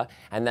Florida,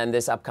 and then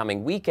this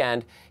upcoming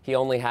weekend, he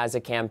only has a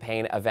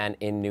campaign event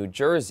in New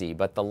Jersey.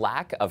 But the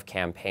lack of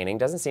campaigning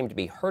doesn't seem to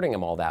be hurting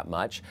him all that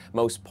much.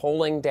 Most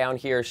polling down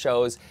here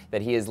shows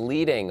that he is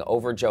leading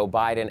over Joe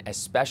Biden,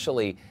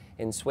 especially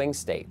in swing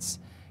states.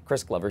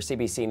 Chris Glover,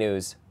 CBC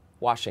News,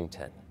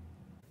 Washington.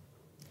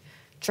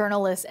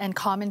 Journalist and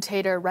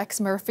commentator Rex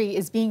Murphy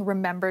is being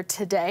remembered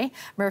today.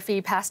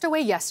 Murphy passed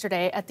away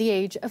yesterday at the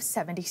age of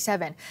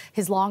 77.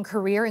 His long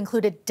career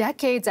included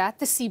decades at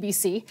the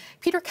CBC.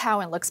 Peter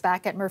Cowan looks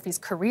back at Murphy's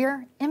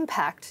career,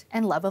 impact,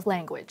 and love of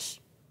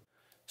language.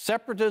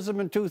 Separatism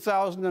in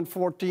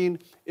 2014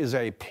 is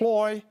a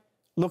ploy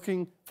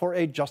looking for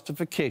a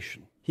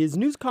justification. His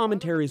news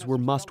commentaries were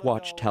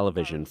must-watch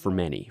television for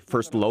many,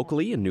 first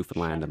locally in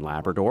Newfoundland and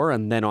Labrador,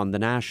 and then on the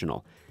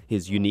National.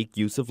 His unique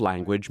use of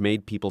language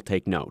made people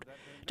take note.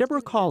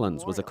 Deborah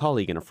Collins was a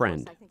colleague and a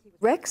friend.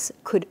 Rex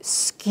could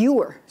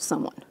skewer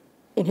someone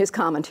in his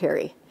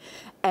commentary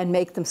and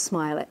make them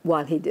smile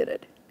while he did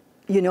it,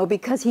 you know,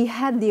 because he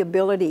had the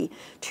ability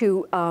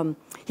to,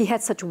 he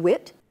had such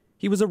wit.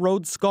 He was a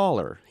Rhodes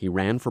Scholar. He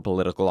ran for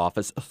political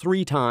office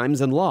 3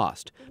 times and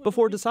lost,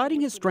 before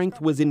deciding his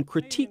strength was in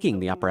critiquing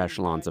the upper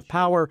echelons of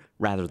power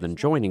rather than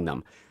joining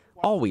them,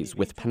 always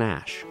with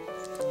panache.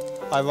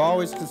 I've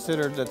always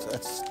considered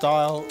that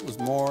style was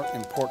more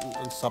important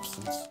than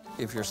substance.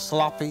 If you're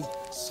sloppy,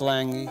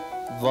 slangy,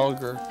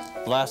 vulgar,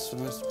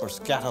 blasphemous, or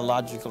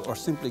scatological, or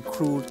simply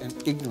crude and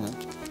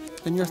ignorant,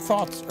 then your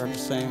thoughts are the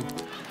same.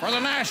 For the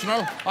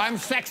National, I'm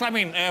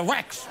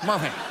Rex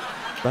Murphy.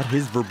 But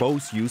his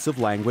verbose use of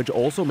language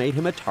also made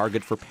him a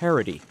target for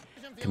parody.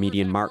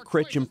 Comedian Mark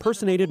Critch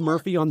impersonated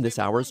Murphy on this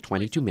hour's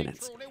 22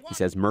 Minutes. He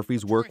says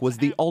Murphy's work was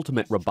the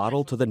ultimate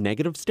rebuttal to the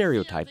negative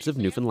stereotypes of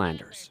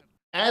Newfoundlanders.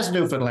 As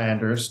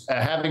Newfoundlanders,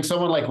 having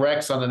someone like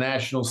Rex on the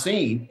national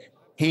scene,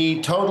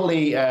 he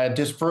totally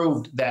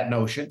disproved that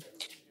notion.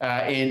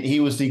 And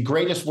he was the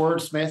greatest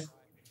wordsmith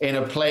in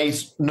a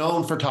place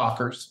known for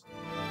talkers.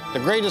 The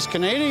greatest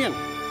Canadian,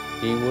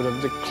 he would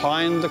have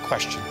declined the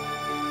question.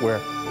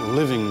 We're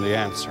living the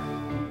answer.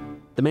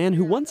 The man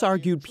who once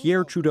argued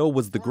Pierre Trudeau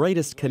was the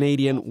greatest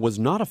Canadian was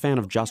not a fan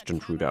of Justin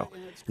Trudeau.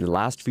 In the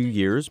last few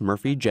years,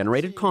 Murphy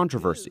generated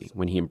controversy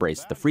when he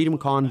embraced the Freedom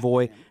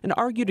Convoy and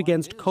argued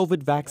against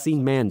COVID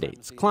vaccine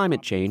mandates,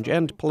 climate change,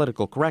 and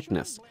political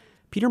correctness.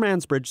 Peter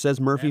Mansbridge says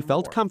Murphy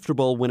felt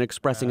comfortable when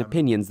expressing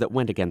opinions that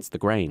went against the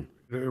grain.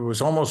 It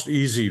was almost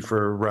easy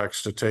for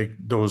Rex to take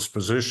those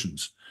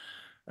positions.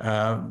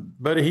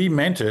 But he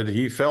meant it,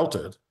 he felt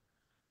it.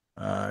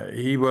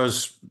 He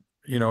was,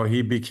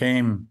 he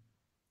became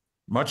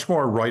much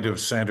more right of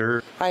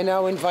center. I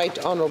now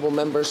invite honourable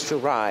members to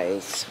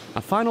rise.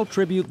 A final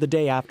tribute the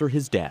day after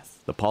his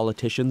death. The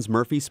politicians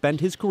Murphy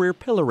spent his career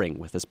pillaring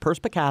with his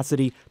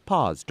perspicacity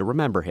paused to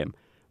remember him.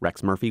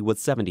 Rex Murphy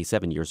was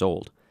 77 years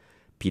old.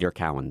 Peter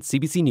Cowan,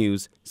 CBC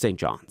News, St.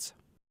 John's.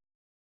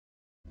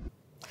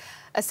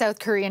 A South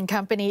Korean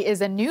company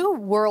is a new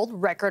world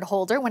record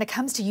holder when it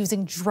comes to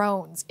using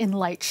drones in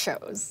light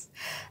shows.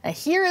 Now,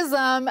 here is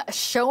them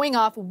showing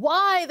off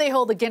why they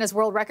hold the Guinness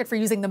World Record for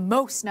using the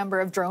most number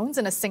of drones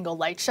in a single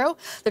light show.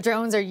 The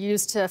drones are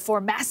used to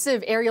form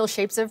massive aerial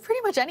shapes of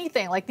pretty much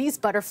anything, like these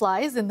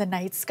butterflies in the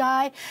night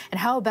sky. And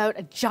how about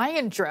a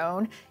giant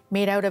drone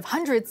made out of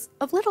hundreds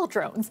of little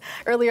drones?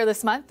 Earlier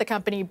this month, the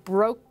company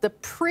broke the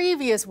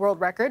previous world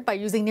record by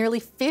using nearly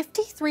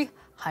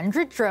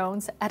 5,300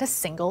 drones at a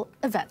single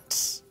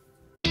event.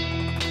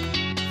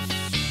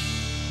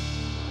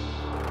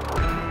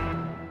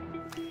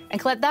 And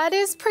Colette, that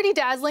is pretty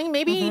dazzling.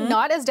 Maybe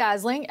not as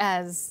dazzling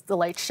as the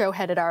light show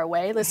headed our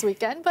way this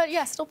weekend, but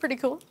yeah, still pretty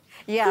cool.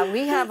 Yeah,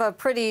 we have a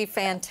pretty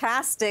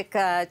fantastic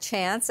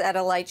chance at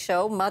a light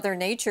show, Mother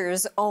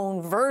Nature's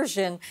own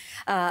version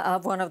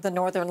of one of the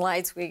Northern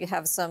Lights. We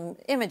have some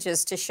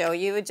images to show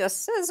you,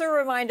 just as a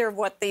reminder of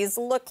what these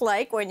look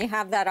like when you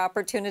have that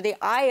opportunity.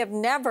 I have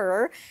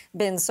never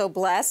been so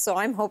blessed, so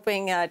I'm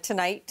hoping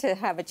tonight to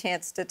have a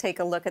chance to take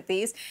a look at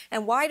these.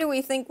 And why do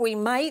we think we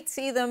might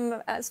see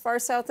them as far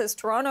south as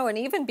Toronto and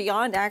even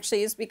beyond,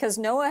 actually, is because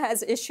NOAA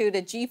has issued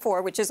a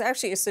G4, which is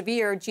actually a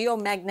severe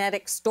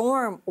geomagnetic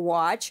storm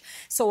watch.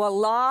 So a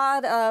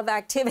lot of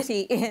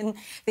activity in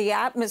the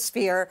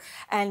atmosphere.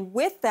 And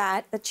with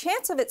that, the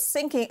chance of it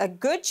sinking, a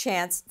good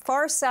chance,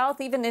 far south,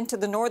 even into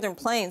the northern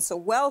plains, so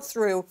well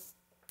through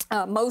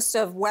most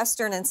of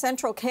Western and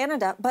Central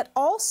Canada, but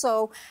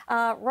also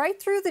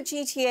right through the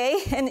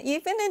GTA and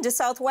even into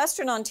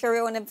southwestern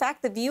Ontario. And in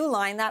fact, the view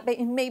line, that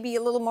may be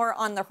a little more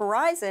on the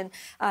horizon.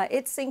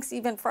 It sinks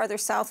even farther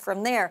south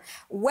from there.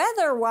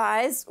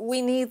 Weather-wise,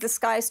 we need the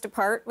skies to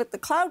part with the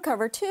cloud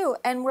cover too,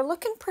 and we're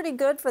looking pretty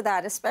good for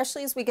that,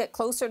 especially as we get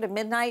closer to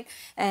midnight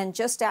and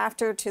just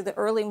after to the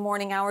early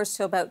morning hours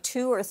to about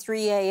 2 or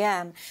 3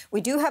 a.m.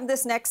 We do have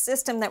this next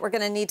system that we're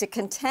going to need to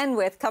contend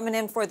with coming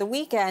in for the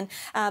weekend,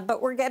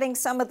 but we're getting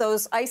some of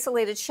those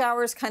isolated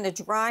showers kind of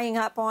drying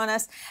up on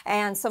us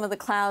and some of the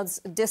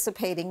clouds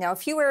dissipating. Now, a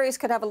few areas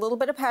could have a little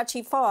bit of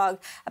patchy fog,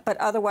 but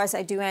otherwise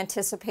I do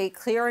anticipate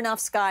clear enough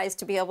skies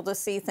to be able to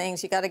see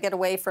things. You got to get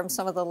away from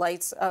some of the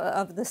lights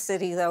of the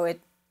city, though.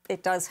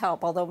 It does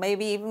help, although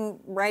maybe even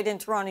right in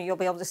Toronto, you'll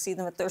be able to see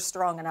them if they're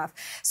strong enough.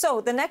 So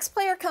the next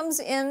player comes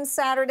in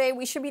Saturday.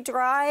 We should be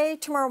dry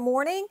tomorrow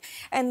morning,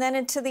 and then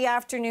into the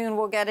afternoon,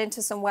 we'll get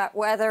into some wet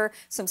weather,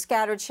 some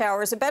scattered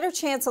showers, a better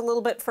chance a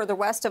little bit further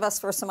west of us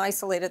for some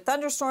isolated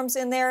thunderstorms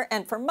in there.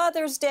 And for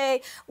Mother's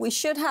Day, we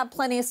should have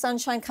plenty of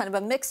sunshine, kind of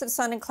a mix of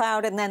sun and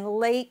cloud, and then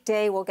late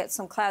day, we'll get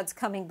some clouds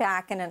coming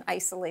back and an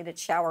isolated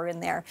shower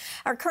in there.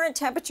 Our current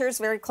temperature is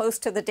very close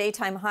to the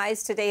daytime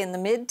highs today in the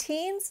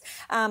mid-teens.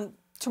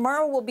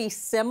 Tomorrow will be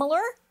similar,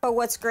 but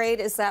what's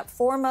great is that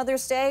for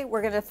Mother's Day,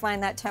 we're going to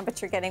find that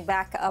temperature getting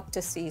back up to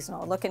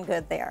seasonal. Looking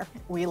good there.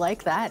 We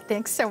like that.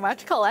 Thanks so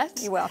much, Colette.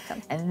 You're welcome.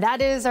 And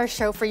that is our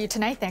show for you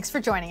tonight. Thanks for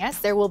joining us.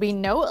 There will be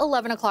no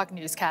 11 o'clock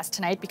newscast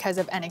tonight because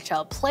of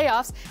NHL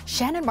playoffs.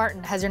 Shannon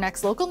Martin has your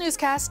next local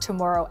newscast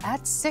tomorrow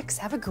at 6.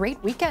 Have a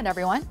great weekend,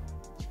 everyone.